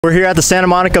We're here at the Santa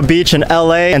Monica Beach in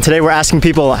LA, and today we're asking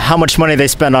people how much money they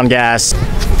spend on gas.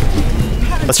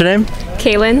 What's your name?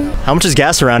 Kaylin. How much is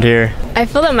gas around here? I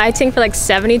filled up my tank for like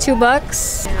 72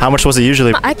 bucks. How much was it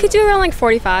usually? I could do around like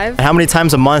 45. And how many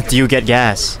times a month do you get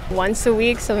gas? Once a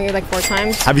week, so maybe like 4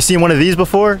 times. Have you seen one of these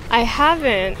before? I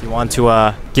haven't. You want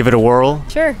to give it a whirl?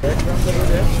 Sure.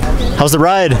 How's the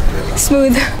ride?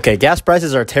 Smooth. Okay, gas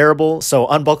prices are terrible, so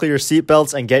unbuckle your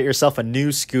seatbelts and get yourself a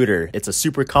new scooter. It's a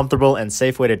super comfortable and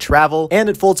safe way to travel, and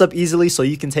it folds up easily so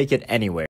you can take it anywhere.